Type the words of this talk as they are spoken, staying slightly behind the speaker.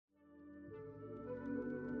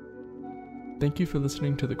Thank you for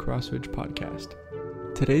listening to the Crossridge Podcast.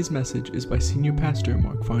 Today's message is by Senior Pastor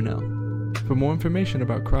Mark Farnell. For more information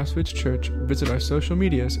about Crossridge Church, visit our social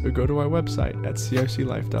medias or go to our website at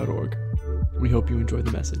crclife.org. We hope you enjoy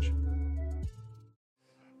the message.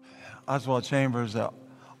 Oswald Chambers,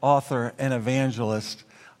 author and evangelist,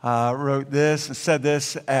 wrote this and said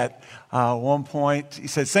this at one point. He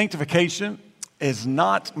said, "Sanctification is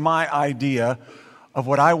not my idea of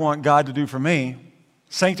what I want God to do for me.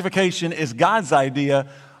 Sanctification is God's idea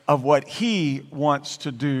of what He wants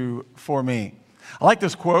to do for me." I like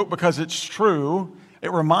this quote because it's true.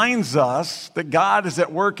 It reminds us that God is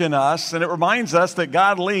at work in us, and it reminds us that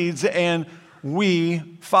God leads and we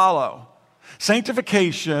follow.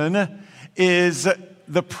 Sanctification is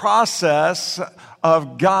the process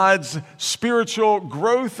of God's spiritual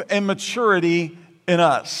growth and maturity in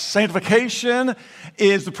us. Sanctification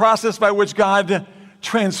is the process by which God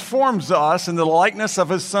transforms us in the likeness of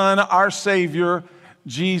His Son, our Savior,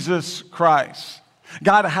 Jesus Christ.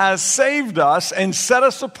 God has saved us and set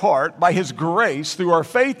us apart by His grace through our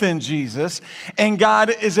faith in Jesus, and God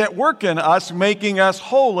is at work in us, making us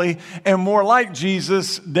holy and more like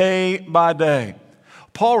Jesus day by day.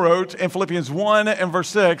 Paul wrote in Philippians 1 and verse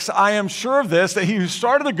 6, "I am sure of this, that He who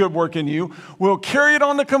started a good work in you will carry it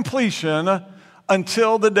on to completion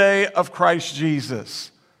until the day of Christ Jesus."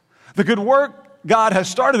 The good work God has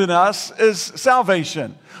started in us is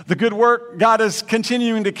salvation. The good work God is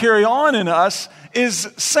continuing to carry on in us is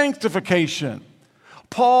sanctification.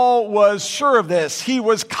 Paul was sure of this. He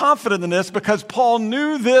was confident in this because Paul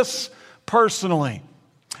knew this personally.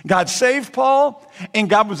 God saved Paul, and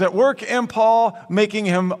God was at work in Paul, making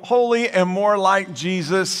him holy and more like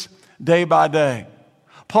Jesus day by day.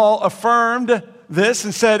 Paul affirmed this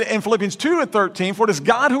and said in Philippians 2 and 13, "For it is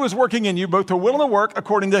God who is working in you both to will and to work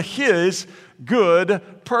according to His good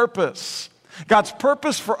purpose." God's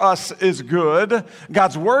purpose for us is good.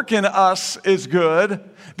 God's work in us is good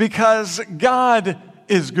because God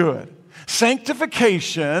is good.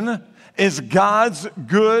 Sanctification is God's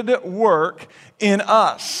good work in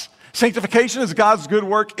us. Sanctification is God's good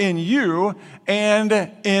work in you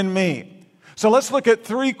and in me. So let's look at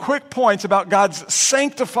 3 quick points about God's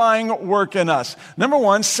sanctifying work in us. Number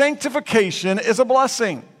 1, sanctification is a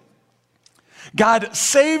blessing. God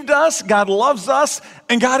saved us, God loves us,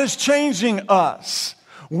 and God is changing us.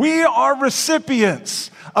 We are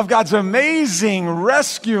recipients of God's amazing,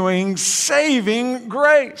 rescuing, saving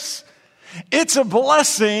grace. It's a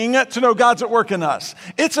blessing to know God's at work in us.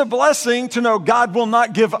 It's a blessing to know God will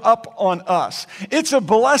not give up on us. It's a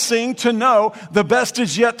blessing to know the best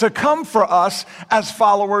is yet to come for us as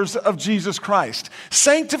followers of Jesus Christ.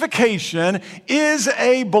 Sanctification is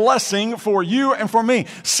a blessing for you and for me.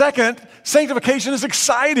 Second, sanctification is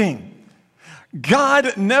exciting.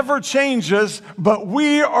 God never changes, but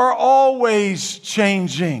we are always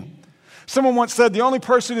changing. Someone once said, "The only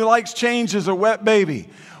person who likes change is a wet baby."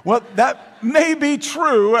 Well, that may be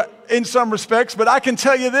true in some respects, but I can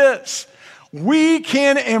tell you this. We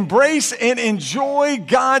can embrace and enjoy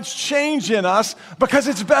God's change in us because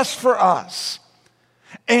it's best for us.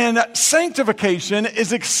 And sanctification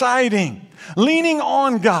is exciting. Leaning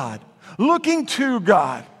on God, looking to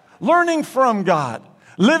God, learning from God,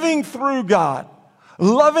 living through God,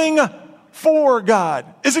 loving for God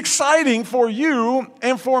is exciting for you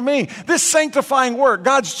and for me. This sanctifying work,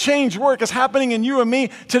 God's change work, is happening in you and me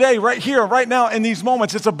today, right here, right now, in these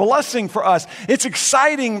moments. It's a blessing for us. It's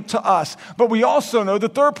exciting to us. But we also know the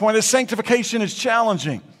third point is sanctification is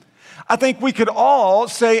challenging. I think we could all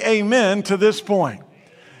say amen to this point.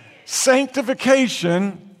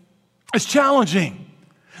 Sanctification is challenging.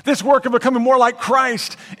 This work of becoming more like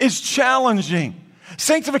Christ is challenging.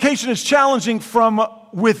 Sanctification is challenging from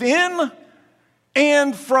within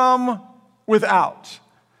and from without.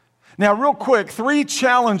 Now, real quick, 3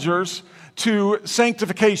 challengers to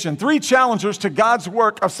sanctification, 3 challengers to God's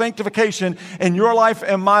work of sanctification in your life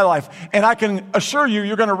and my life. And I can assure you,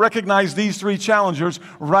 you're going to recognize these 3 challengers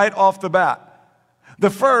right off the bat. The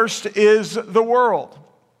first is the world.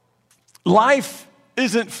 Life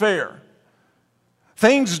isn't fair.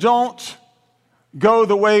 Things don't go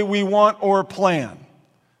the way we want or plan.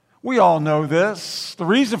 We all know this. The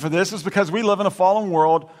reason for this is because we live in a fallen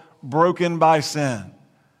world broken by sin.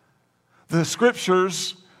 The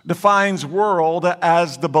Scriptures defines world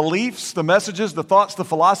as the beliefs, the messages, the thoughts, the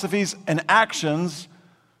philosophies, and actions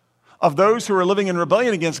of those who are living in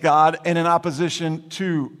rebellion against God and in opposition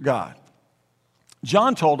to God.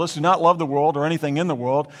 John told us, "Do not love the world or anything in the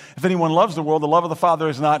world. If anyone loves the world, the love of the Father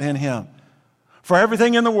is not in him. For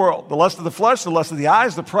everything in the world, the lust of the flesh, the lust of the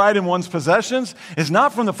eyes, the pride in one's possessions, is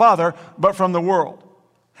not from the Father, but from the world.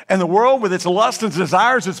 And the world with its lust and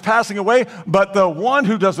desires is passing away, but the one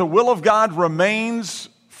who does the will of God remains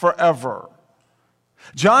forever.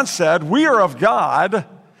 John said, we are of God,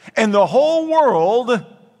 and the whole world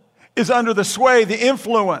is under the sway, the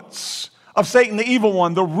influence of Satan, the evil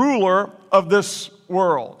one, the ruler of this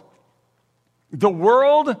world. The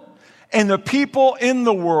world and the people in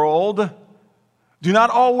the world do not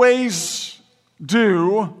always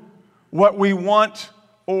do what we want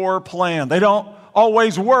or plan. They don't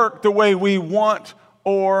always work the way we want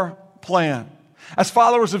or plan. As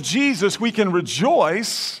followers of Jesus, we can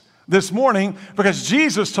rejoice this morning because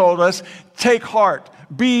Jesus told us, take heart,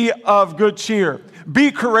 be of good cheer,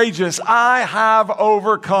 be courageous. I have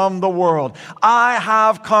overcome the world. I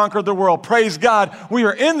have conquered the world. Praise God. We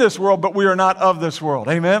are in this world, but we are not of this world.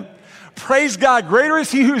 Amen. Praise God. Greater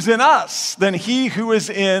is he who's in us than he who is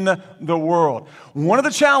in the world. One of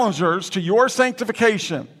the challengers to your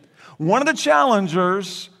sanctification, one of the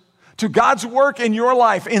challengers to God's work in your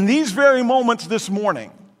life in these very moments this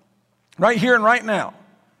morning, right here and right now,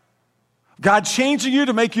 God changing you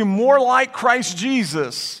to make you more like Christ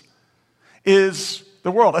Jesus, is the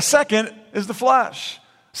world. A second is the flesh.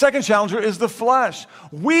 Second challenger is the flesh.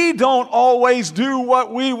 We don't always do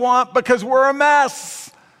what we want because we're a mess.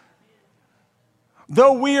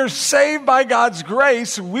 Though we are saved by God's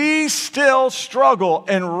grace, we still struggle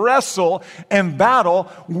and wrestle and battle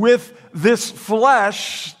with this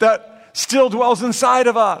flesh that still dwells inside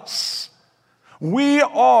of us. We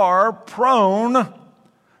are prone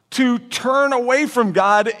to turn away from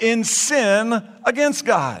God in sin against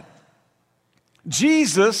God.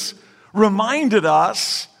 Jesus reminded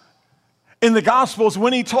us in the Gospels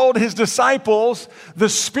when he told his disciples, the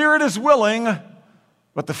spirit is willing,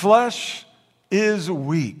 but the flesh is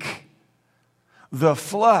weak. The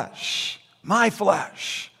flesh, my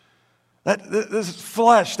flesh, this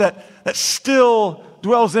flesh that still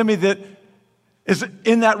dwells in me, that is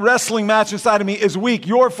in that wrestling match inside of me, is weak.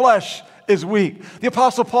 Your flesh is weak. The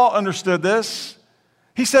Apostle Paul understood this.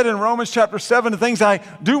 He said in Romans chapter 7, the things I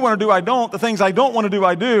do want to do, I don't. The things I don't want to do,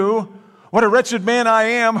 I do. What a wretched man I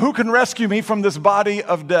am. Who can rescue me from this body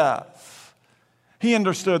of death? He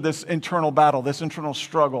understood this internal battle, this internal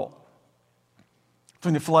struggle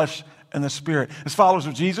between the flesh and the spirit. As followers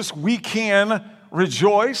of Jesus, we can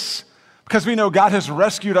rejoice because we know God has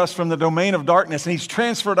rescued us from the domain of darkness and he's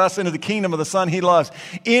transferred us into the kingdom of the Son he loves.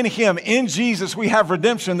 In him, in Jesus, we have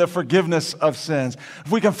redemption, the forgiveness of sins.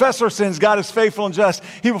 If we confess our sins, God is faithful and just.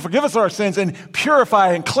 He will forgive us our sins and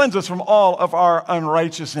purify and cleanse us from all of our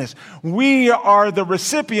unrighteousness. We are the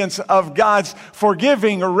recipients of God's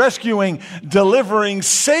forgiving, rescuing, delivering,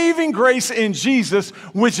 saving grace in Jesus,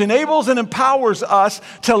 which enables and empowers us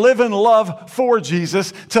to live in love for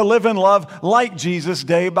Jesus, to live in love like Jesus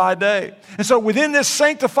day by day. And so within this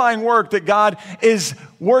sanctifying work that God is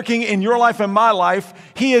working in your life and my life,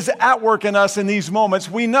 he is at work in us in these moments.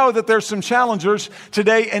 We know that there's some challengers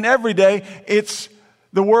today and every day. It's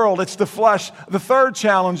the world, it's the flesh. The third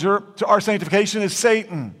challenger to our sanctification is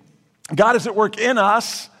Satan. God is at work in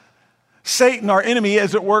us. Satan, our enemy,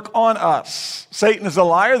 is at work on us. Satan is a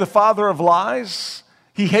liar, the father of lies.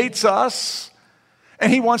 He hates us,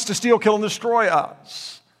 and he wants to steal, kill, and destroy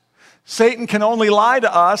us. Satan can only lie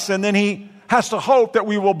to us, and then he has to hope that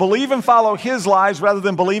we will believe and follow his lies rather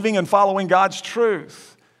than believing and following God's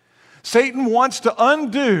truth. Satan wants to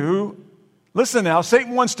undo, listen now,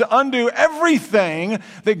 Satan wants to undo everything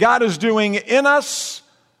that God is doing in us,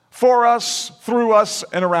 for us, through us,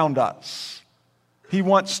 and around us. He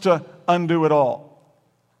wants to undo it all.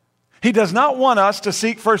 He does not want us to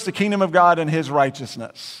seek first the kingdom of God and his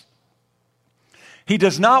righteousness. He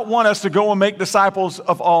does not want us to go and make disciples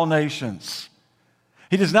of all nations.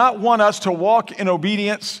 He does not want us to walk in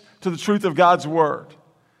obedience to the truth of God's word.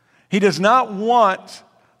 He does not want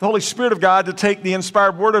the Holy Spirit of God to take the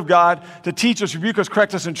inspired word of God to teach us, rebuke us,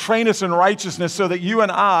 correct us, and train us in righteousness so that you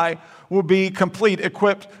and I will be complete,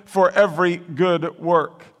 equipped for every good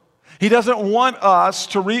work. He doesn't want us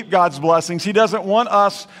to reap God's blessings. He doesn't want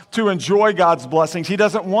us to enjoy God's blessings. He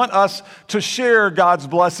doesn't want us to share God's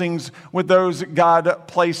blessings with those God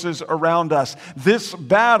places around us. This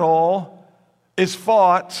battle is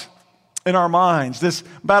fought in our minds. This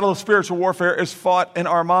battle of spiritual warfare is fought in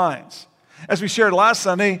our minds. As we shared last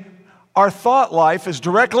Sunday, our thought life is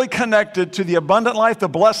directly connected to the abundant life, the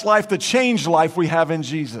blessed life, the changed life we have in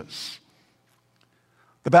Jesus.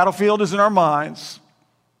 The battlefield is in our minds.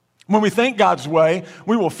 When we think God's way,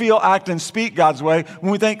 we will feel, act, and speak God's way.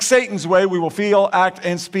 When we think Satan's way, we will feel, act,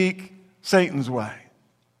 and speak Satan's way.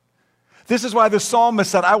 This is why the psalmist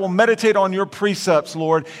said, I will meditate on your precepts,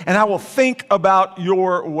 Lord, and I will think about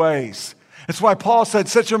your ways. It's why Paul said,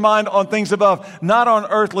 set your mind on things above, not on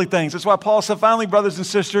earthly things. It's why Paul said, finally, brothers and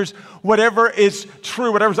sisters, whatever is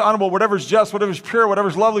true, whatever is honorable, whatever is just, whatever is pure, whatever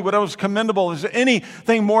is lovely, whatever is commendable, is there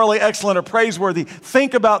anything morally excellent or praiseworthy,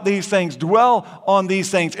 think about these things, dwell on these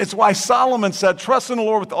things. It's why Solomon said, trust in the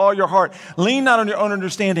Lord with all your heart. Lean not on your own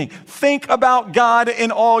understanding. Think about God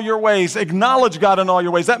in all your ways. Acknowledge God in all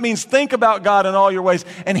your ways. That means think about God in all your ways,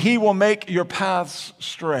 and he will make your paths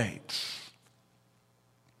straight.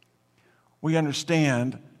 We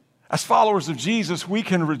understand, as followers of Jesus, we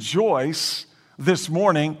can rejoice this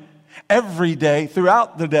morning, every day,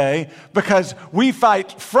 throughout the day, because we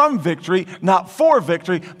fight from victory, not for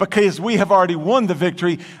victory, because we have already won the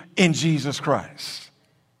victory in Jesus Christ.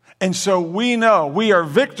 And so we know we are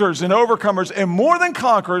victors and overcomers and more than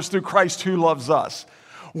conquerors through Christ who loves us.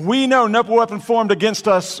 We know no weapon formed against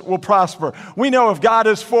us will prosper. We know if God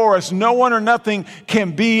is for us, no one or nothing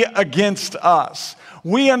can be against us.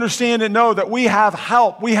 We understand and know that we have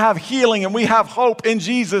help, we have healing, and we have hope in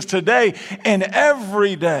Jesus today and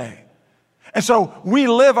every day. And so we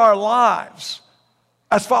live our lives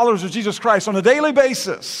as followers of Jesus Christ on a daily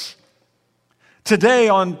basis. Today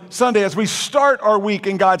on Sunday as we start our week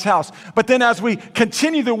in God's house, but then as we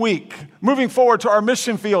continue the week, moving forward to our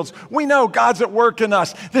mission fields, we know God's at work in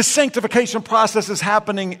us. This sanctification process is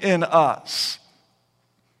happening in us.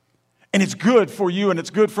 And it's good for you and it's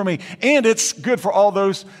good for me. And it's good for all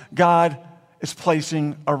those God is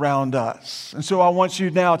placing around us. And so I want you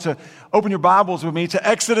now to open your Bibles with me to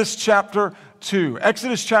Exodus chapter 2.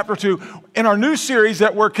 Exodus chapter 2. In our new series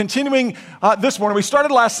that we're continuing this morning, we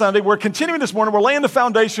started last Sunday, we're continuing this morning, we're laying the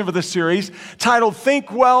foundation for this series titled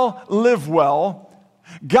Think Well, Live Well.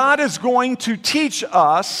 God is going to teach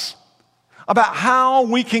us about how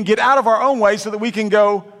we can get out of our own way so that we can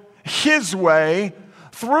go his way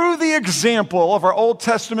through the example of our Old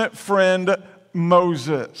Testament friend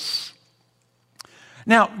Moses.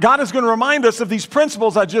 Now, God is going to remind us of these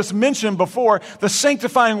principles I just mentioned before, the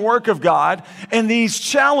sanctifying work of God, and these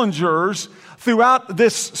challengers throughout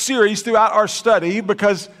this series, throughout our study,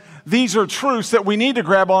 because these are truths that we need to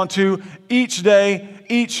grab onto each day,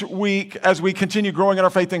 each week, as we continue growing in our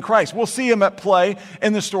faith in Christ. We'll see them at play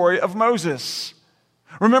in the story of Moses.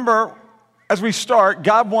 Remember, as we start,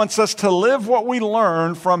 God wants us to live what we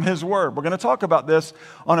learn from his word. We're going to talk about this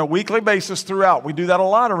on a weekly basis throughout. We do that a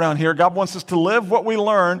lot around here. God wants us to live what we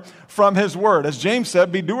learn from his word. As James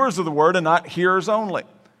said, be doers of the word and not hearers only.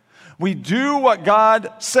 We do what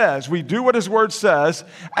God says. We do what his word says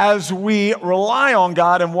as we rely on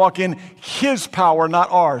God and walk in his power,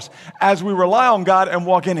 not ours. As we rely on God and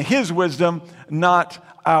walk in his wisdom, not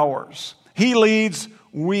ours. He leads,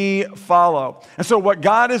 we follow. And so what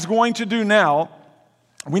God is going to do now,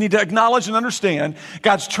 we need to acknowledge and understand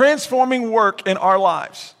God's transforming work in our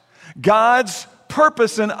lives. God's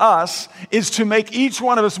purpose in us is to make each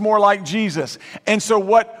one of us more like Jesus. And so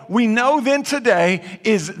what we know then today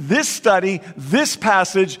is this study, this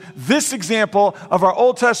passage, this example of our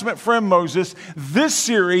Old Testament friend Moses, this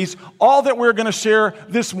series, all that we're going to share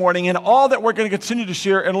this morning and all that we're going to continue to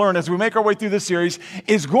share and learn as we make our way through this series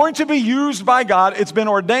is going to be used by God. It's been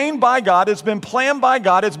ordained by God. It's been planned by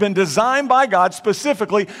God. It's been designed by God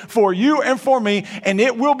specifically for you and for me, and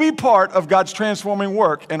it will be part of God's transforming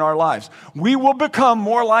work in our lives. We will become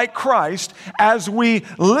more like Christ as we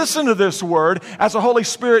listen to this word, as the Holy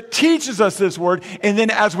Spirit teaches us this word, and then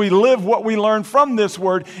as we live what we learn from this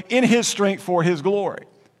word in his strength for his glory.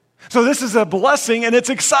 So this is a blessing and it's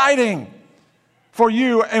exciting for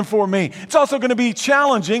you and for me. It's also going to be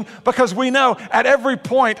challenging because we know at every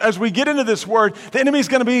point as we get into this word, the enemy is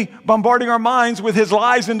going to be bombarding our minds with his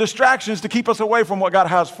lies and distractions to keep us away from what God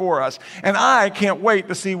has for us. And I can't wait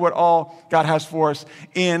to see what all God has for us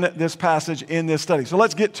in this passage, in this study. So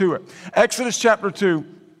let's get to it. Exodus chapter 2.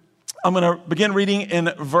 I'm going to begin reading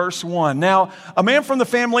in verse 1. Now, a man from the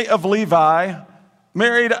family of Levi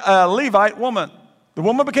married a Levite woman. The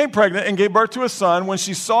woman became pregnant and gave birth to a son. When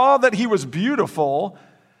she saw that he was beautiful,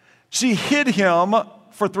 she hid him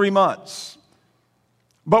for 3 months.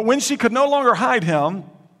 But when she could no longer hide him,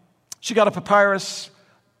 she got a papyrus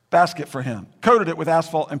basket for him, coated it with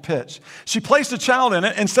asphalt and pitch. She placed a child in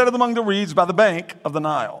it and set it among the reeds by the bank of the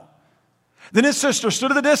Nile. Then his sister stood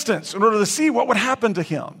at a distance in order to see what would happen to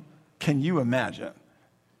him. Can you imagine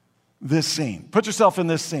this scene? Put yourself in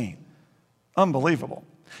this scene. Unbelievable.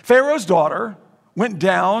 Pharaoh's daughter went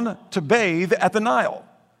down to bathe at the Nile,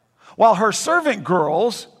 while her servant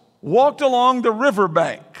girls walked along the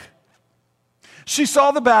riverbank. She saw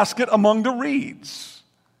the basket among the reeds,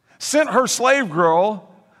 sent her slave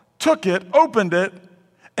girl, took it, opened it,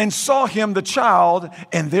 and saw him, the child,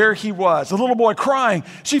 and there he was, the little boy crying.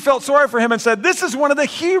 She felt sorry for him and said, "This is one of the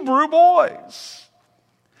Hebrew boys."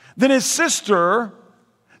 Then his sister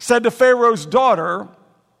said to Pharaoh's daughter,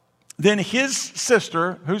 then his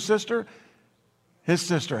sister, whose sister? His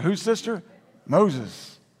sister. Whose sister?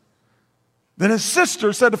 Moses. Then his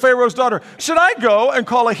sister said to Pharaoh's daughter, "Should I go and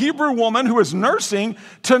call a Hebrew woman who is nursing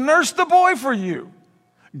to nurse the boy for you?"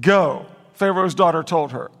 "Go," Pharaoh's daughter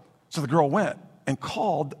told her. So the girl went and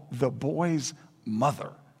called the boy's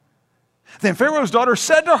mother. Then Pharaoh's daughter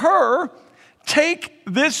said to her, "Take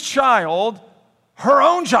this child, her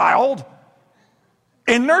own child,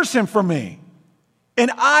 and nurse him for me,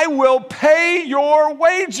 and I will pay your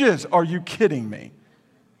wages." Are you kidding me?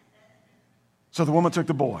 So the woman took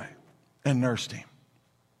the boy and nursed him.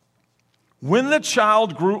 When the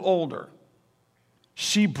child grew older,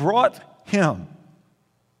 she brought him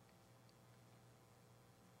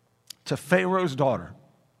to Pharaoh's daughter,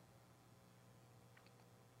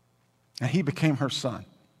 and he became her son.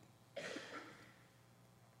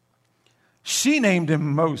 She named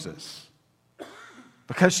him Moses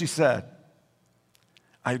because she said,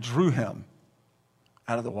 "I drew him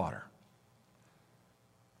out of the water."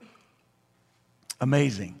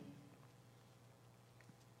 Amazing.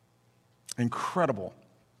 Incredible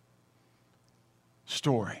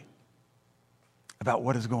story about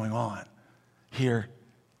what is going on here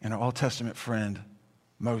in our Old Testament friend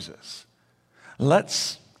Moses.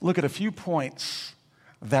 Let's look at a few points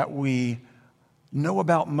that we know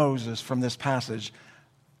about Moses from this passage,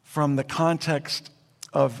 from the context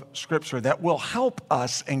of Scripture, that will help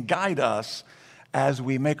us and guide us as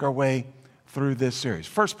we make our way through this series.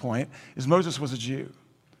 First point is Moses was a Jew.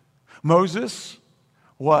 Moses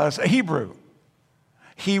was a Hebrew.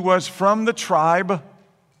 He was from the tribe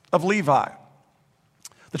of Levi.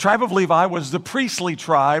 The tribe of Levi was the priestly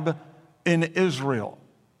tribe in Israel.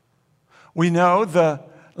 We know the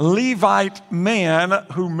Levite man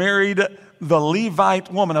who married the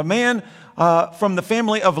Levite woman. A man from the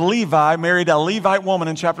family of Levi married a Levite woman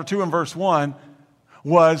in chapter 2 and verse 1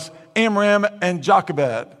 was Amram and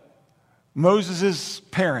Jochebed, Moses'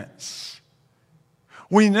 parents.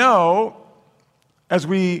 We know, as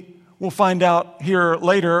we will find out here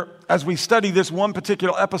later, as we study this one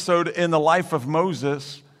particular episode in the life of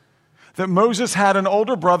Moses, that Moses had an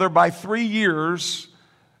older brother by 3 years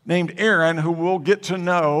named Aaron, who we'll get to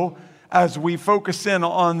know as we focus in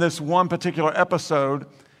on this one particular episode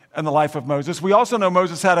in the life of Moses. We also know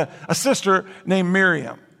Moses had a sister named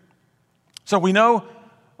Miriam. So we know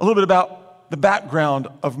a little bit about the background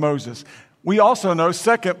of Moses. We also know,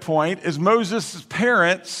 second point, is Moses'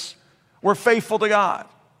 parents were faithful to God.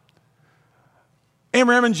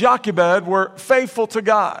 Amram and Jochebed were faithful to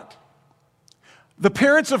God. The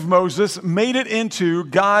parents of Moses made it into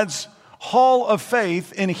God's hall of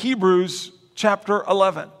faith in Hebrews chapter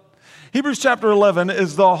 11. Hebrews chapter 11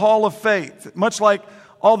 is the hall of faith, much like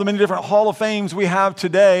all the many different hall of fames we have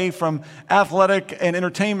today from athletic and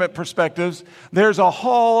entertainment perspectives. There's a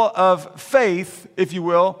hall of faith, if you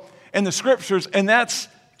will, in the scriptures, and that's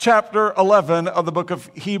chapter 11 of the book of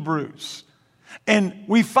Hebrews. And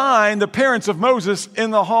we find the parents of Moses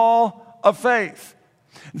in the hall of faith.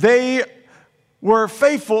 They were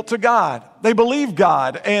faithful to God. They believed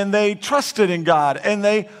God, and they trusted in God, and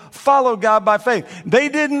they followed God by faith. They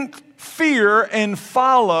didn't fear and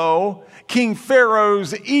follow King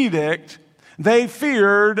Pharaoh's edict. They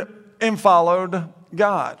feared and followed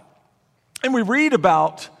God. And we read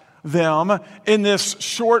about them in this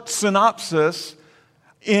short synopsis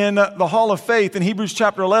in the hall of faith in Hebrews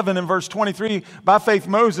chapter 11 and verse 23. By faith,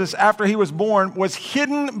 Moses, after he was born, was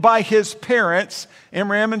hidden by his parents,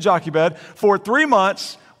 Amram and Jochebed, for 3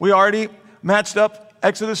 months. We already matched up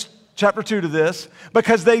Exodus chapter 2 to this,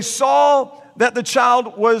 because they saw that the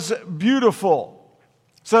child was beautiful.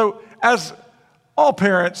 So as all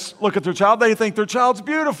parents look at their child, they think their child's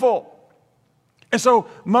beautiful. And so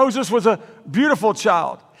Moses was a beautiful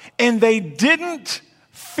child. And they didn't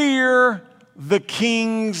fear the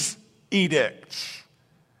king's edict.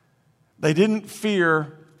 They didn't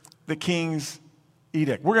fear the king's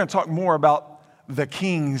edict. We're going to talk more about the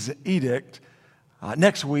king's edict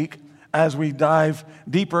next week as we dive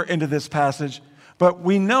deeper into this passage. But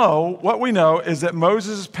what we know is that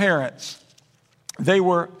Moses' parents, they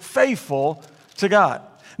were faithful to God.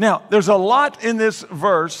 Now, there's a lot in this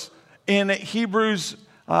verse in Hebrews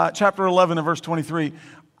chapter 11 and verse 23.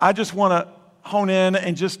 I just want to hone in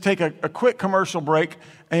and just take a quick commercial break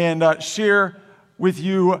and share with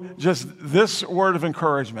you just this word of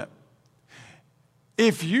encouragement.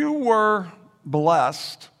 If you were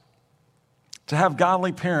blessed to have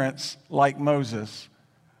godly parents like Moses,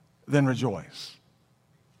 then rejoice.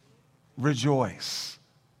 rejoice.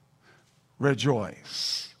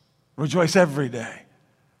 Rejoice. Rejoice every day.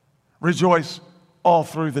 Rejoice all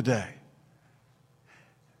through the day.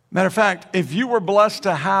 Matter of fact, if you were blessed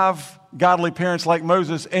to have godly parents like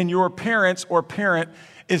Moses and your parents or parent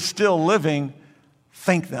is still living,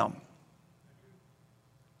 thank them.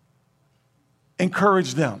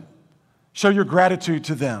 Encourage them. Show your gratitude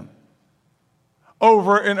to them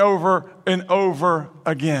over and over and over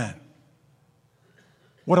again.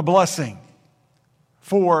 What a blessing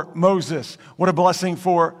for Moses. What a blessing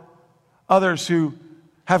for others who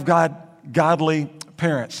have godly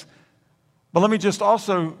parents. But let me just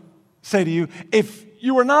also say to you, if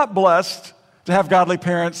you are not blessed to have godly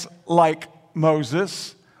parents like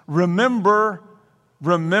Moses, remember,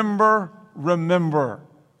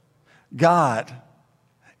 God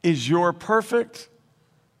is your perfect,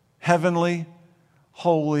 heavenly,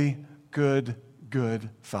 holy, good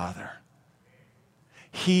Father.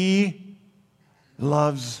 He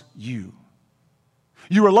loves you.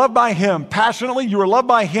 You are loved by Him passionately. You are loved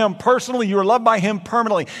by Him personally. You are loved by Him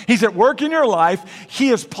permanently. He's at work in your life. He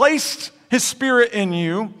has placed His Spirit in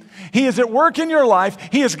you. He is at work in your life.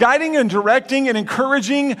 He is guiding and directing and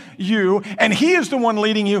encouraging you. And He is the one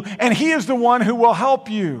leading you. And He is the one who will help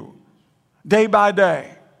you day by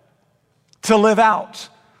day to live out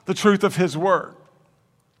the truth of His Word.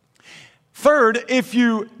 Third, if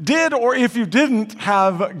you did or if you didn't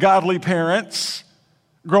have godly parents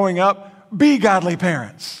growing up, be godly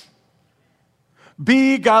parents.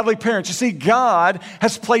 Be godly parents. You see, God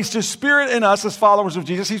has placed His Spirit in us as followers of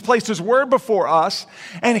Jesus. He's placed His Word before us,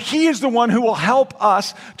 and He is the one who will help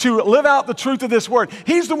us to live out the truth of this Word.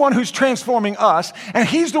 He's the one who's transforming us, and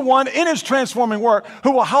He's the one in His transforming work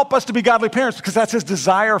who will help us to be godly parents, because that's His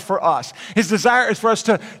desire for us. His desire is for us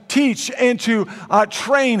to teach and to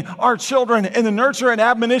train our children in the nurture and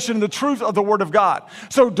admonition and the truth of the Word of God.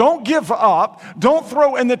 So don't give up. Don't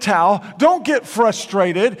throw in the towel. Don't get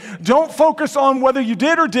frustrated. Don't focus on whether you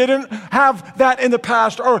did or didn't have that in the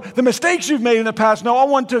past or the mistakes you've made in the past. No, I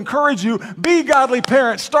want to encourage you, be godly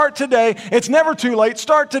parents. Start today. It's never too late.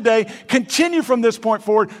 Start today. Continue from this point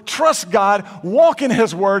forward. Trust God. Walk in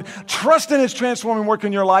His Word. Trust in His transforming work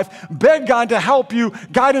in your life. Beg God to help you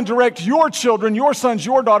guide and direct your children, your sons,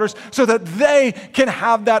 your daughters, so that they can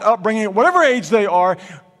have that upbringing at whatever age they are.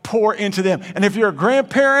 Pour into them. And if you're a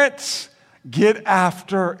grandparent, get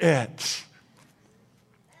after it.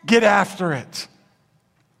 Get after it.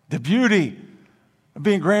 The beauty of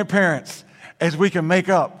being grandparents is we can make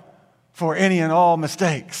up for any and all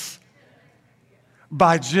mistakes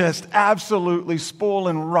by just absolutely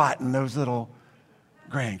spoiling rotten those little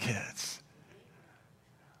grandkids.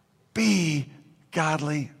 Be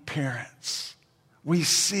godly parents. We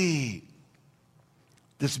see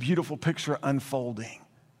this beautiful picture unfolding,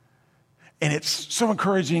 and it's so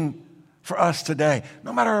encouraging for us today.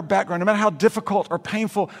 No matter our background, no matter how difficult or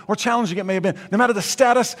painful or challenging it may have been, no matter the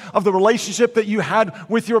status of the relationship that you had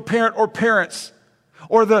with your parent or parents,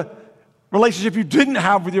 or the relationship you didn't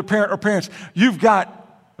have with your parent or parents, you've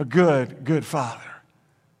got a good Father.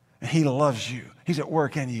 And He loves you. He's at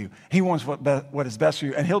work in you. He wants what is best for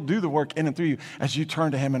you, and He'll do the work in and through you as you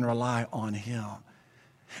turn to Him and rely on Him.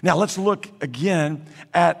 Now let's look again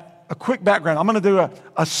at a quick background. I'm going to do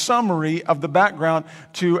a summary of the background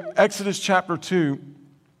to Exodus chapter 2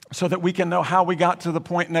 so that we can know how we got to the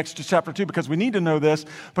point in Exodus chapter 2, because we need to know this,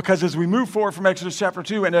 because as we move forward from Exodus chapter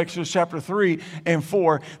 2 and Exodus chapter 3 and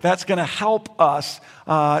 4, that's going to help us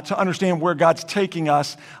to understand where God's taking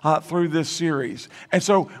us through this series. And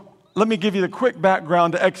so let me give you the quick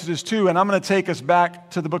background to Exodus 2, and I'm going to take us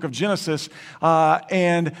back to the book of Genesis,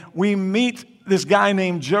 and we meet this guy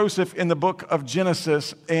named Joseph in the book of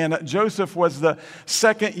Genesis. And Joseph was the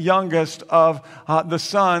second youngest of the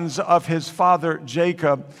sons of his father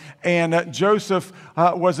Jacob. And Joseph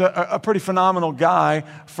was a pretty phenomenal guy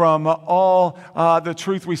from all the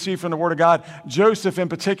truth we see from the Word of God. Joseph in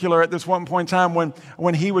particular, at this one point in time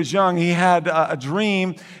when he was young, he had a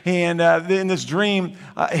dream. And in this dream,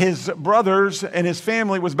 his brothers and his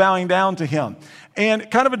family was bowing down to him.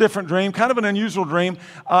 And kind of a different dream, kind of an unusual dream,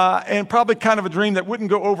 and probably kind of a dream that wouldn't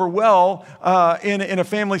go over well in a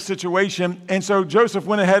family situation. And so Joseph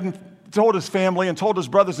went ahead and told his family and told his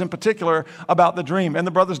brothers in particular about the dream. And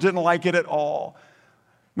the brothers didn't like it at all.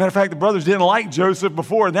 Matter of fact, the brothers didn't like Joseph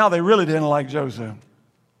before. Now they really didn't like Joseph.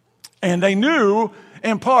 And they knew,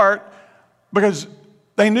 in part, because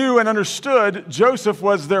they knew and understood Joseph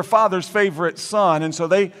was their father's favorite son. And so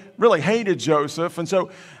they really hated Joseph. And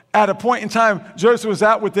so at a point in time, Joseph was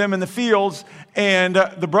out with them in the fields, and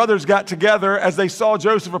the brothers got together as they saw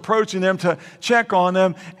Joseph approaching them to check on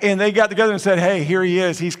them, and they got together and said, "Hey, here he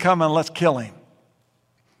is. He's coming. Let's kill him."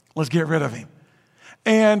 Let's get rid of him.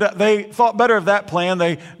 And they thought better of that plan.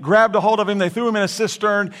 They grabbed a hold of him, they threw him in a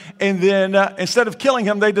cistern, and then instead of killing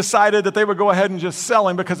him, they decided that they would go ahead and just sell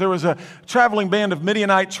him because there was a traveling band of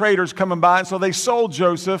Midianite traders coming by. And so they sold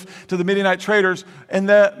Joseph to the Midianite traders, and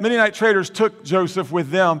the Midianite traders took Joseph with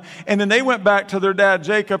them. And then they went back to their dad,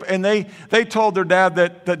 Jacob, and they told their dad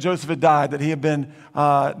that Joseph had died, that he had been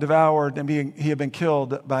devoured and he had been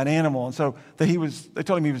killed by an animal. And so they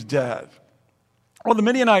told him he was dead. Well, the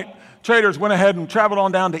Midianite traders went ahead and traveled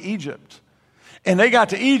on down to Egypt. And they got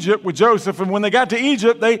to Egypt with Joseph. And when they got to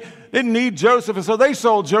Egypt, they didn't need Joseph. And so they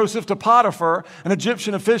sold Joseph to Potiphar, an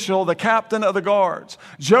Egyptian official, the captain of the guards.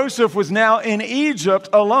 Joseph was now in Egypt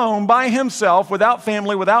alone by himself, without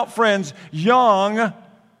family, without friends, young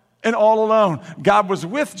and all alone. God was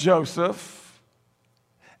with Joseph,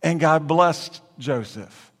 and God blessed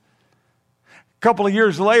Joseph. A couple of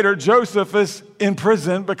years later, Joseph is in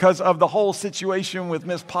prison because of the whole situation with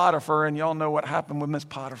Miss Potiphar, and y'all know what happened with Miss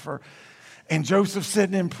Potiphar. And Joseph's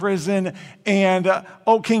sitting in prison, and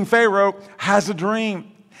old King Pharaoh has a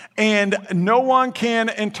dream, and no one can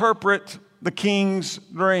interpret the king's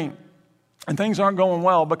dream. And things aren't going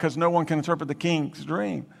well because no one can interpret the king's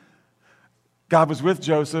dream. God was with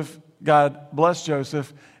Joseph, God blessed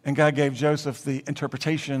Joseph, and God gave Joseph the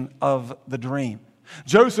interpretation of the dream.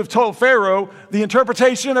 Joseph told Pharaoh the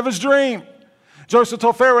interpretation of his dream. Joseph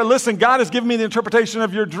told Pharaoh, listen, God has given me the interpretation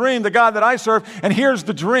of your dream, the God that I serve, and here's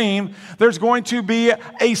the dream. There's going to be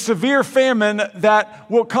a severe famine that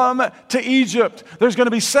will come to Egypt. There's going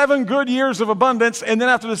to be 7 good years of abundance, and then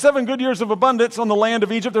after the 7 good years of abundance on the land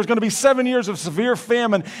of Egypt, there's going to be 7 years of severe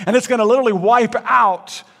famine, and it's going to literally wipe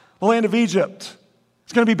out the land of Egypt.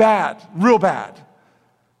 It's going to be bad, real bad.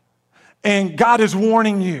 And God is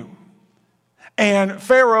warning you. And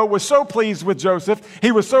Pharaoh was so pleased with Joseph,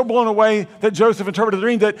 he was so blown away that Joseph interpreted the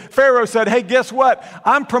dream that Pharaoh said, hey, guess what?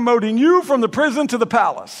 I'm promoting you from the prison to the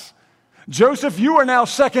palace. Joseph, you are now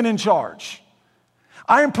second in charge.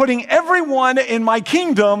 I am putting everyone in my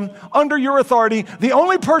kingdom under your authority. The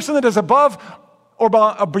only person that is above or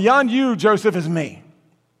beyond you, Joseph, is me.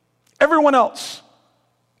 Everyone else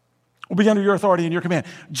will be under your authority and your command.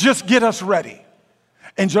 Just get us ready.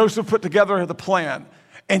 And Joseph put together the plan.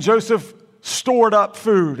 And Joseph stored up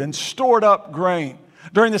food and stored up grain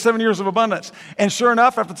during the 7 years of abundance. And sure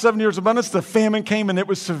enough, after the 7 years of abundance, the famine came and it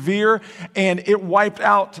was severe and it wiped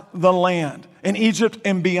out the land in Egypt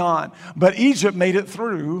and beyond. But Egypt made it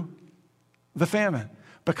through the famine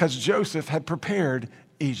because Joseph had prepared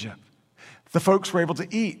Egypt. The folks were able to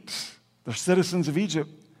eat. The citizens of Egypt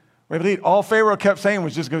were able to eat. All Pharaoh kept saying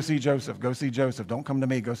was just go see Joseph. Go see Joseph. Don't come to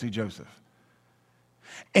me. Go see Joseph.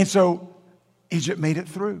 And so Egypt made it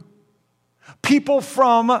through. People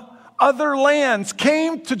from other lands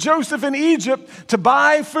came to Joseph in Egypt to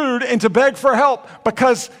buy food and to beg for help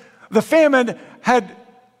because the famine had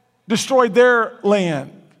destroyed their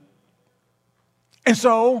land. And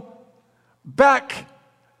so, back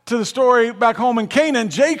to the story back home in Canaan,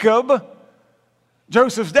 Jacob,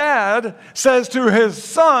 Joseph's dad, says to his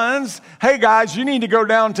sons, hey guys, you need to go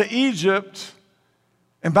down to Egypt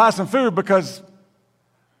and buy some food because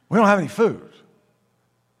we don't have any food.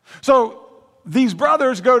 So these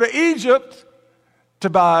brothers go to Egypt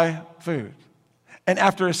to buy food. And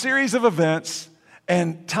after a series of events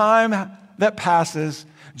and time that passes,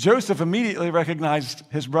 Joseph immediately recognized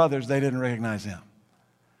his brothers. They didn't recognize him.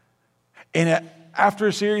 And after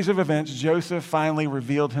a series of events, Joseph finally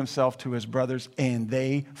revealed himself to his brothers, and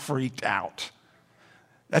they freaked out.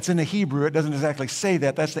 That's in the Hebrew. It doesn't exactly say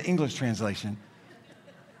that. That's the English translation.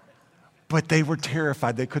 But they were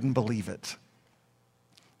terrified. They couldn't believe it.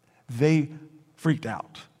 They freaked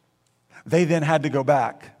out. They then had to go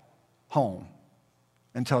back home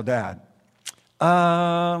and tell Dad,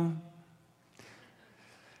 that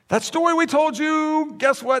story we told you,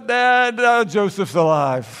 guess what, Dad? Joseph's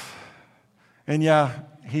alive. And yeah,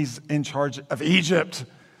 he's in charge of Egypt.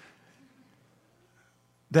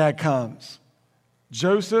 Dad comes.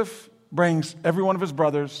 Joseph brings every one of his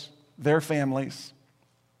brothers, their families,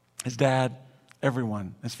 his dad,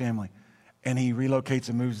 everyone, his family, and he relocates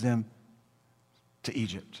and moves them to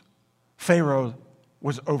Egypt. Pharaoh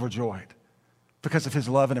was overjoyed because of his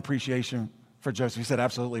love and appreciation for Joseph. He said,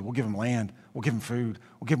 absolutely, we'll give him land, we'll give him food,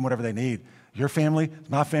 we'll give him whatever they need. Your family,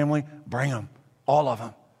 my family, bring them, all of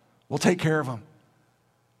them. We'll take care of them.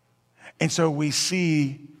 And so we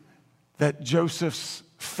see that Joseph's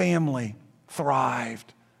family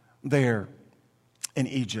thrived there in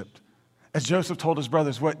Egypt. As Joseph told his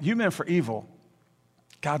brothers, what you meant for evil,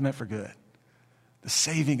 God meant for good. The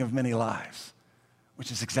saving of many lives,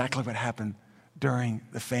 which is exactly what happened during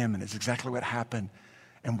the famine. It's exactly what happened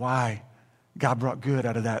and why God brought good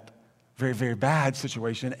out of that very, very bad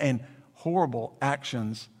situation and horrible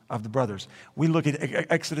actions of the brothers. We look at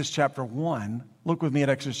Exodus chapter 1. Look with me at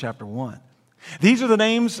Exodus chapter 1. These are the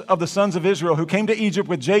names of the sons of Israel who came to Egypt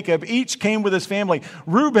with Jacob. Each came with his family.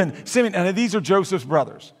 Reuben, Simeon, and these are Joseph's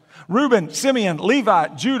brothers. Reuben, Simeon, Levi,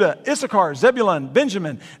 Judah, Issachar, Zebulun,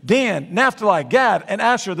 Benjamin, Dan, Naphtali, Gad, and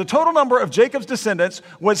Asher. The total number of Jacob's descendants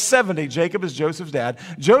was 70. Jacob is Joseph's dad.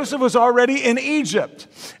 Joseph was already in Egypt.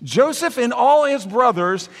 Joseph and all his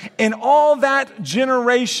brothers and all that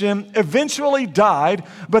generation eventually died,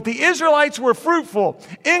 but the Israelites were fruitful,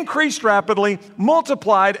 increased rapidly,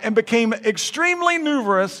 multiplied, and became extremely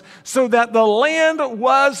numerous so that the land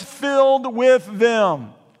was filled with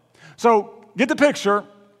them. So get the picture.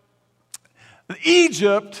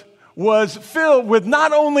 Egypt was filled with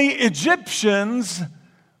not only Egyptians,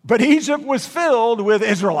 but Egypt was filled with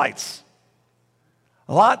Israelites.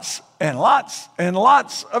 Lots and lots and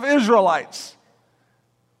lots of Israelites.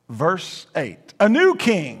 Verse 8. A new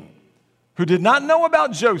king who did not know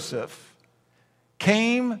about Joseph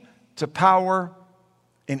came to power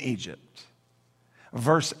in Egypt.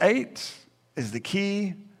 Verse 8 is the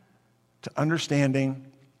key to understanding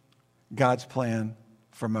God's plan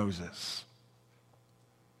for Moses.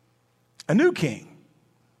 A new king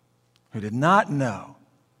who did not know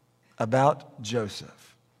about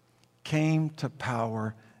Joseph came to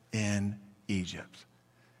power in Egypt.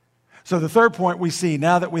 So the third point we see,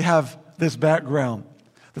 now that we have this background,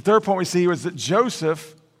 the third point we see was that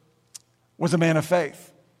Joseph was a man of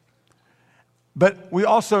faith. But we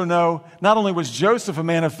also know not only was Joseph a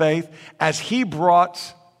man of faith, as he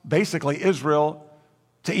brought basically Israel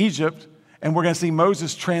to Egypt, and we're going to see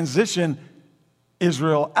Moses transition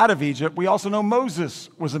Israel out of Egypt, we also know Moses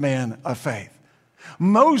was a man of faith.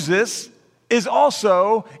 Moses is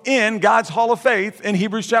also in God's Hall of Faith in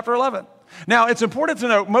Hebrews chapter 11. Now, it's important to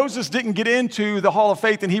note, Moses didn't get into the Hall of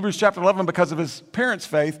Faith in Hebrews chapter 11 because of his parents'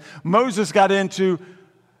 faith. Moses got into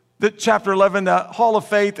the chapter 11, the Hall of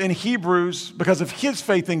Faith in Hebrews because of his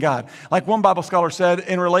faith in God. Like one Bible scholar said,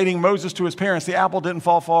 in relating Moses to his parents, the apple didn't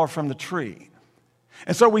fall far from the tree.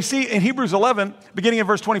 And so we see in Hebrews 11, beginning in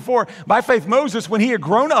verse 24, by faith Moses, when he had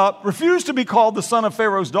grown up, refused to be called the son of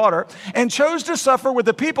Pharaoh's daughter and chose to suffer with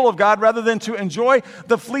the people of God rather than to enjoy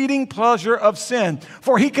the fleeting pleasure of sin.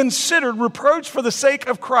 For he considered reproach for the sake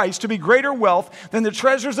of Christ to be greater wealth than the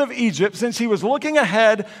treasures of Egypt, since he was looking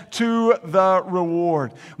ahead to the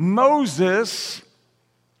reward. Moses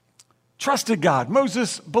trusted God.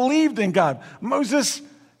 Moses believed in God. Moses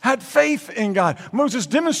had faith in God. Moses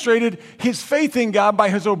demonstrated his faith in God by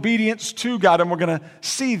his obedience to God, and we're going to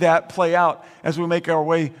see that play out as we make our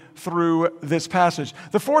way through this passage.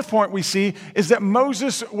 The fourth point we see is that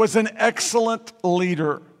Moses was an excellent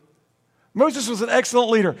leader. Moses was an excellent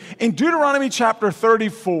leader. In Deuteronomy chapter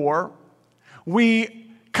 34, we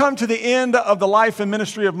come to the end of the life and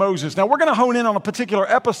ministry of Moses. Now, we're going to hone in on a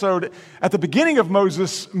particular episode at the beginning of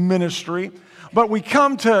Moses' ministry, but we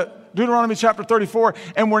come to Deuteronomy chapter 34,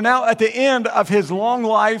 and we're now at the end of his long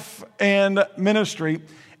life and ministry.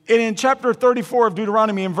 And in chapter 34 of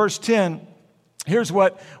Deuteronomy, in verse 10, here's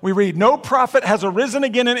what we read. No prophet has arisen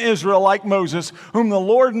again in Israel like Moses, whom the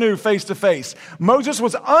Lord knew face to face. Moses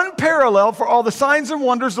was unparalleled for all the signs and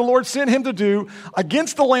wonders the Lord sent him to do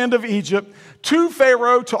against the land of Egypt, to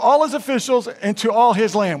Pharaoh, to all his officials, and to all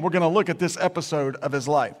his land. We're going to look at this episode of his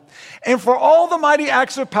life. And for all the mighty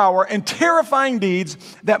acts of power and terrifying deeds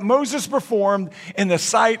that Moses performed in the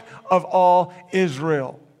sight of all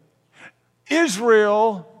Israel.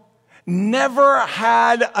 Israel never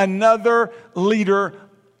had another leader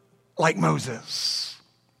like Moses.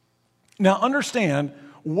 Now understand,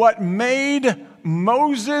 what made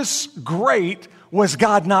Moses great was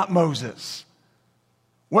God, not Moses.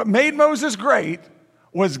 What made Moses great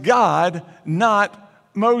was God, not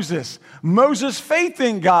Moses. Moses' faith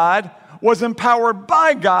in God was empowered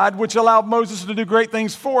by God, which allowed Moses to do great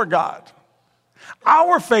things for God.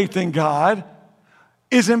 Our faith in God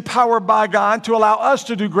is empowered by God to allow us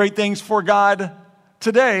to do great things for God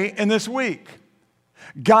today and this week.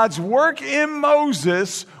 God's work in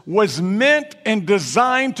Moses was meant and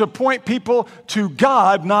designed to point people to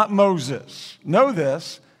God, not Moses. Know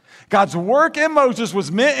this. God's work in Moses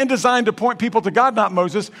was meant and designed to point people to God, not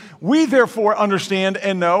Moses. We therefore understand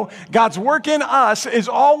and know God's work in us is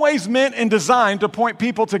always meant and designed to point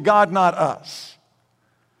people to God, not us.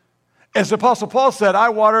 As the Apostle Paul said, I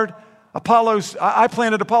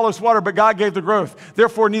planted, Apollos watered, but God gave the growth.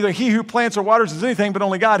 Therefore, neither he who plants or waters is anything, but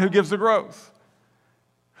only God who gives the growth.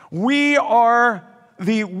 We are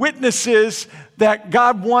the witnesses that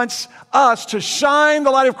God wants us to shine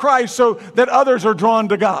the light of Christ so that others are drawn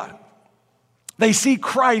to God. They see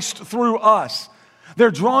Christ through us. They're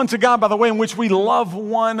drawn to God by the way in which we love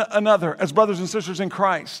one another as brothers and sisters in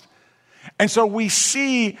Christ. And so we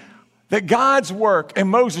see that God's work in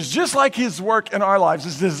Moses, just like his work in our lives,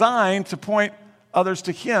 is designed to point others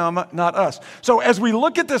to him, not us. So as we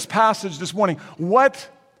look at this passage this morning, what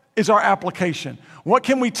is our application? What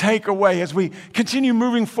can we take away as we continue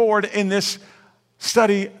moving forward in this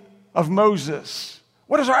study of Moses?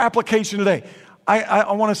 What is our application today?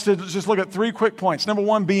 I want us to just look at 3 quick points. Number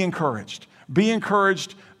 1, be encouraged. Be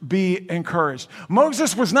encouraged, be encouraged.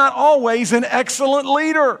 Moses was not always an excellent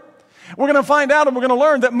leader. We're going to find out and we're going to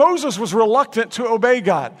learn that Moses was reluctant to obey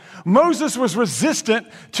God. Moses was resistant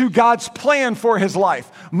to God's plan for his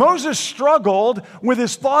life. Moses struggled with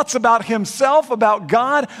his thoughts about himself, about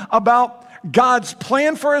God, about God's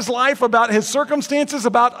plan for his life, about his circumstances,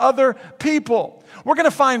 about other people. We're going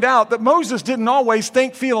to find out that Moses didn't always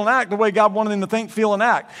think, feel, and act the way God wanted him to think, feel, and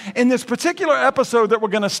act. In this particular episode that we're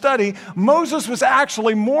going to study, Moses was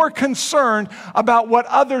actually more concerned about what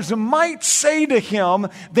others might say to him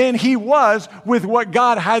than he was with what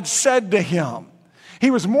God had said to him.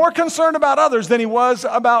 He was more concerned about others than he was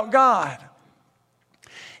about God.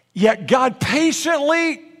 Yet God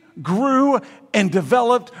patiently grew and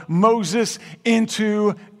developed Moses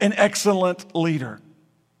into an excellent leader.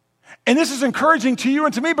 And this is encouraging to you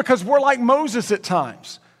and to me because we're like Moses at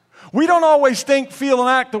times. We don't always think, feel, and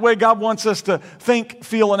act the way God wants us to think,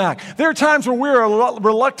 feel, and act. There are times when we are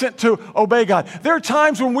reluctant to obey God. There are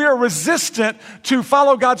times when we are resistant to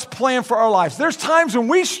follow God's plan for our lives. There's times when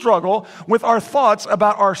we struggle with our thoughts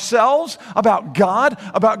about ourselves, about God,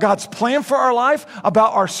 about God's plan for our life,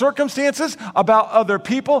 about our circumstances, about other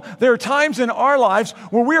people. There are times in our lives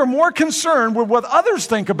where we are more concerned with what others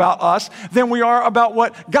think about us than we are about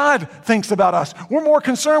what God thinks about us. We're more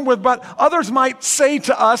concerned with what others might say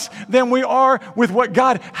to us than we are with what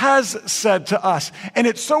God has said to us. And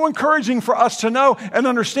it's so encouraging for us to know and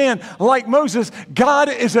understand, like Moses, God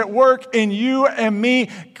is at work in you and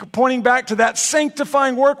me, pointing back to that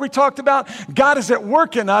sanctifying work we talked about. God is at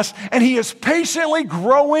work in us, and he is patiently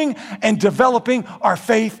growing and developing our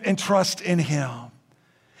faith and trust in him.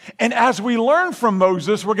 And as we learn from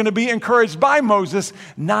Moses, we're going to be encouraged by Moses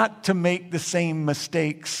not to make the same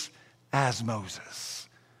mistakes as Moses.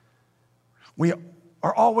 We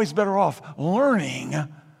are always better off learning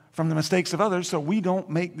from the mistakes of others so we don't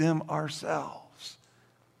make them ourselves.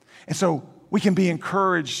 And so we can be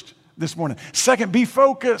encouraged this morning. Second, be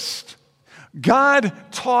focused. God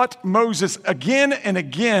taught Moses again and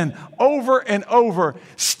again, over and over,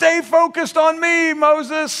 stay focused on me,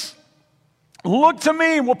 Moses. Look to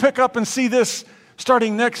me. We'll pick up and see this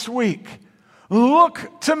starting next week.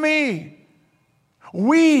 Look to me.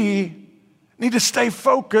 We need to stay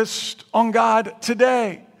focused on God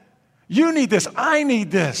today. You need this. I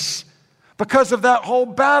need this. Because of that whole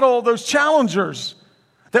battle, those challengers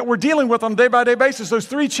that we're dealing with on a day-by-day basis, those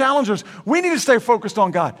 3 challengers, we need to stay focused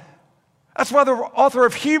on God. That's why the author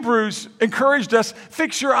of Hebrews encouraged us,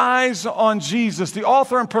 fix your eyes on Jesus, the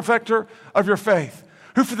author and perfecter of your faith,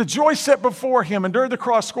 who for the joy set before him endured the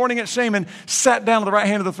cross, scorning its shame, and sat down at the right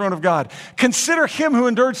hand of the throne of God. Consider him who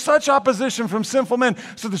endured such opposition from sinful men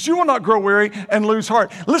so that you will not grow weary and lose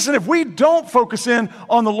heart. Listen, if we don't focus in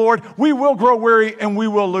on the Lord, we will grow weary and we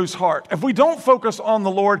will lose heart. If we don't focus on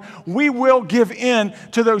the Lord, we will give in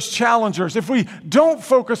to those challengers. If we don't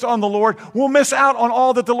focus on the Lord, we'll miss out on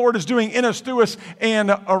all that the Lord is doing in us, through us,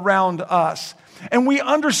 and around us. And we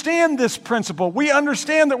understand this principle. We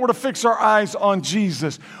understand that we're to fix our eyes on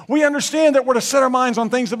Jesus. We understand that we're to set our minds on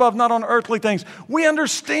things above, not on earthly things. We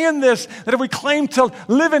understand this, that if we claim to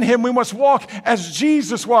live in him, we must walk as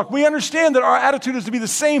Jesus walked. We understand that our attitude is to be the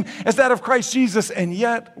same as that of Christ Jesus, and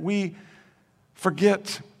yet we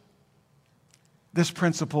forget this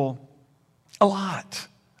principle a lot.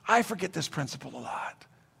 I forget this principle a lot.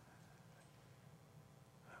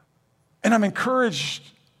 And I'm encouraged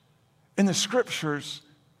in the scriptures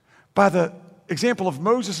by the example of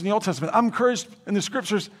Moses in the Old Testament. I'm encouraged in the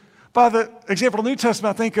scriptures by the example of the New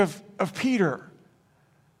Testament, I think of Peter.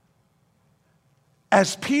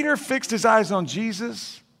 As Peter fixed his eyes on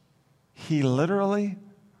Jesus, he literally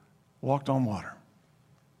walked on water.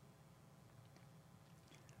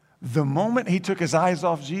 The moment he took his eyes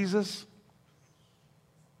off Jesus,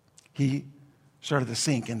 he started to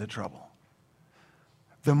sink into trouble.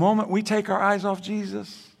 The moment we take our eyes off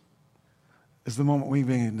Jesus is the moment we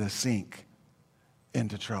begin to sink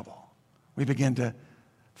into trouble. We begin to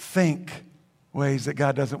think ways that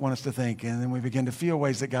God doesn't want us to think, and then we begin to feel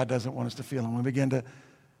ways that God doesn't want us to feel, and we begin to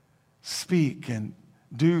speak and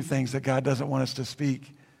do things that God doesn't want us to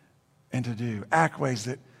speak and to do, act ways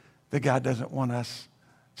that God doesn't want us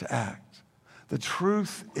to act. The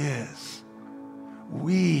truth is,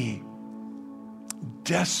 we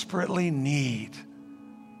desperately need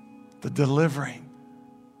the delivering,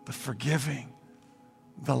 the forgiving,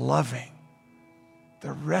 the loving,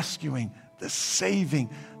 the rescuing, the saving,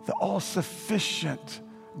 the all-sufficient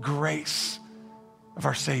grace of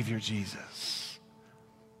our Savior Jesus.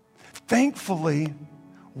 Thankfully,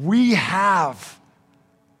 we have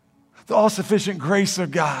the all-sufficient grace of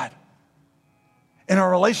God in our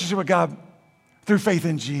relationship with God through faith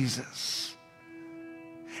in Jesus.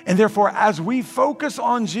 And therefore, as we focus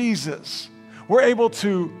on Jesus, we're able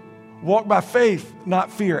to walk by faith,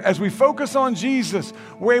 not fear. As we focus on Jesus,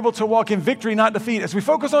 we're able to walk in victory, not defeat. As we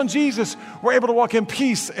focus on Jesus, we're able to walk in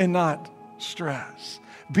peace and not stress.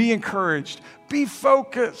 Be encouraged, be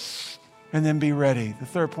focused, and then be ready. The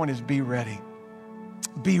third point is be ready.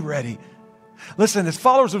 Be ready. Listen, as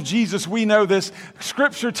followers of Jesus, we know this.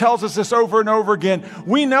 Scripture tells us this over and over again.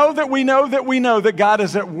 We know that God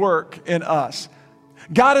is at work in us.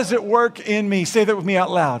 God is at work in me. Say that with me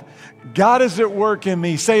out loud. God is at work in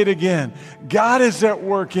me. Say it again. God is at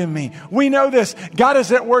work in me. We know this. God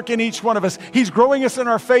is at work in each one of us. He's growing us in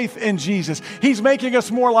our faith in Jesus. He's making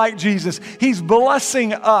us more like Jesus. He's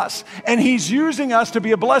blessing us, and He's using us to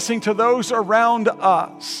be a blessing to those around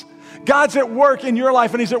us. God's at work in your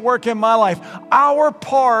life, and He's at work in my life. Our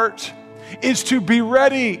part is to be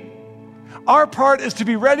ready. Our part is to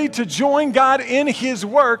be ready to join God in His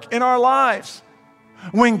work in our lives.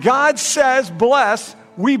 When God says bless,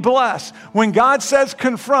 we bless. When God says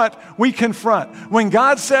confront, we confront. When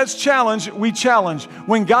God says challenge, we challenge.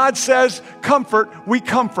 When God says comfort, we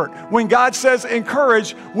comfort. When God says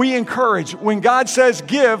encourage, we encourage. When God says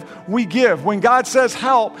give, we give. When God says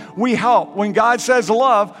help, we help. When God says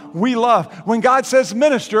love, we love. When God says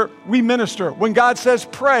minister, we minister. When God says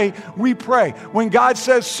pray, we pray. When God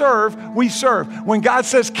says serve, we serve. When God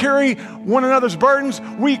says carry one another's burdens,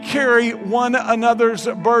 we carry one another's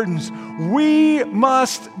burdens. We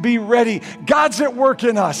must be ready. God's at work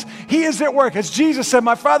in us. He is at work. As Jesus said,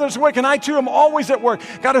 my Father's at work, and I too am always at work.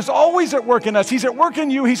 God is always at work in us. He's at work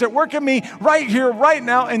in you. He's at work in me right here, right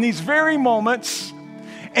now, in these very moments.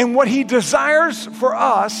 And what He desires for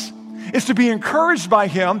us is to be encouraged by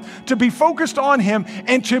Him, to be focused on Him,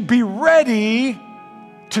 and to be ready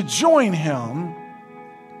to join Him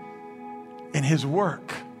in His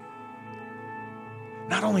work.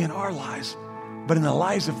 Not only in our lives, but in the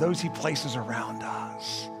lives of those He places around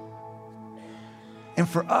us. And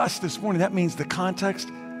for us this morning, that means the context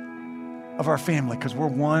of our family, because we're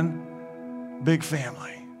one big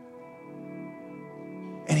family.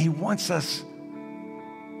 And He wants us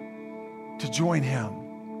to join Him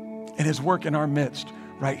in His work in our midst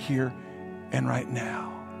right here and right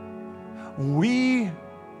now. We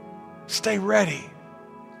stay ready.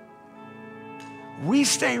 We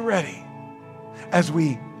stay ready as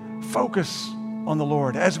we focus on the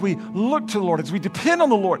Lord, as we look to the Lord, as we depend on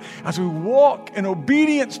the Lord, as we walk in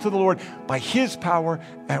obedience to the Lord by His power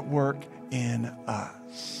at work in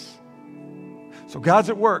us. So God's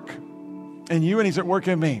at work in you, and He's at work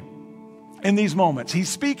in me in these moments. He's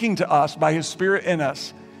speaking to us by His Spirit in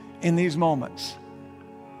us in these moments.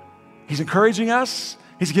 He's encouraging us.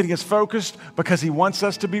 He's getting us focused because He wants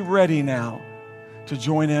us to be ready now to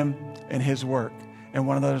join Him in His work in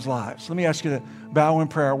one another's lives. Let me ask you to bow in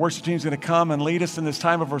prayer. Our worship team is going to come and lead us in this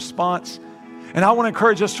time of response. And I want to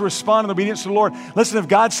encourage us to respond in obedience to the Lord. Listen, if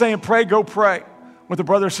God's saying pray, go pray with a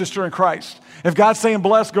brother or sister in Christ. If God's saying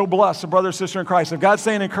bless, go bless a brother or sister in Christ. If God's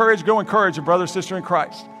saying encourage, go encourage a brother or sister in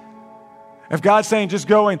Christ. If God's saying just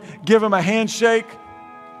go and give him a handshake,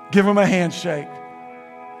 give him a handshake.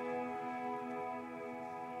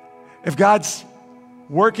 If God's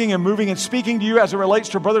working and moving and speaking to you as it relates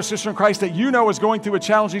to a brother or sister in Christ that you know is going through a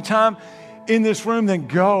challenging time in this room, then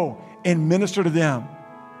go and minister to them.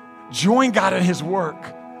 Join God in His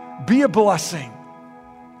work. Be a blessing.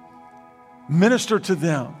 Minister to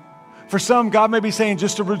them. For some, God may be saying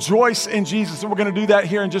just to rejoice in Jesus, and we're going to do that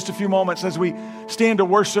here in just a few moments as we stand to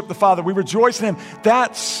worship the Father. We rejoice in Him.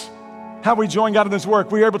 That's how we join God in this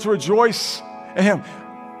work. We are able to rejoice in Him.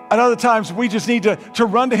 At other times, we just need to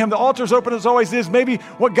run to Him. The altar's open as always is. Maybe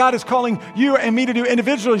what God is calling you and me to do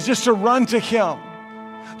individually is just to run to Him,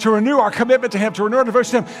 to renew our commitment to Him, to renew our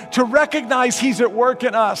devotion to Him, to recognize He's at work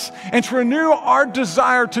in us, and to renew our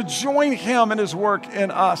desire to join Him in His work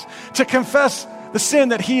in us, to confess the sin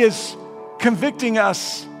that He is convicting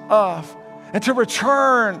us of, and to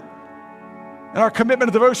return in our commitment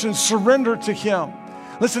of devotion, surrender to Him.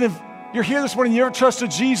 Listen, if you're here this morning, you haven't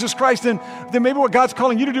trusted Jesus Christ, then maybe what God's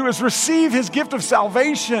calling you to do is receive His gift of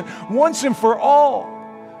salvation once and for all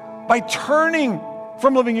by turning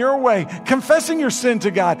from living your way, confessing your sin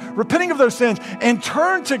to God, repenting of those sins, and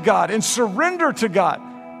turn to God and surrender to God.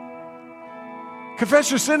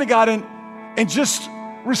 Confess your sin to God and just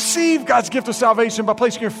receive God's gift of salvation by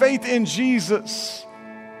placing your faith in Jesus.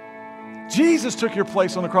 Jesus took your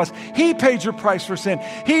place on the cross. He paid your price for sin.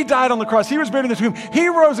 He died on the cross. He was buried in the tomb. He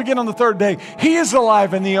rose again on the third day. He is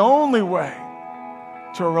alive, and the only way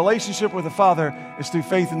to a relationship with the Father is through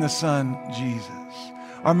faith in the Son, Jesus.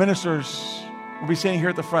 Our ministers will be standing here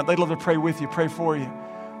at the front. They'd love to pray with you, pray for you,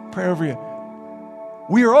 pray over you.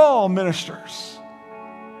 We are all ministers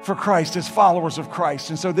for Christ as followers of Christ.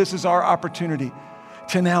 And so this is our opportunity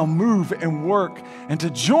to now move and work and to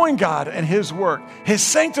join God in His work, His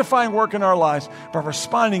sanctifying work in our lives by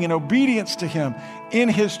responding in obedience to Him in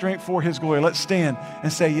His strength for His glory. Let's stand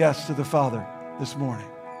and say yes to the Father this morning.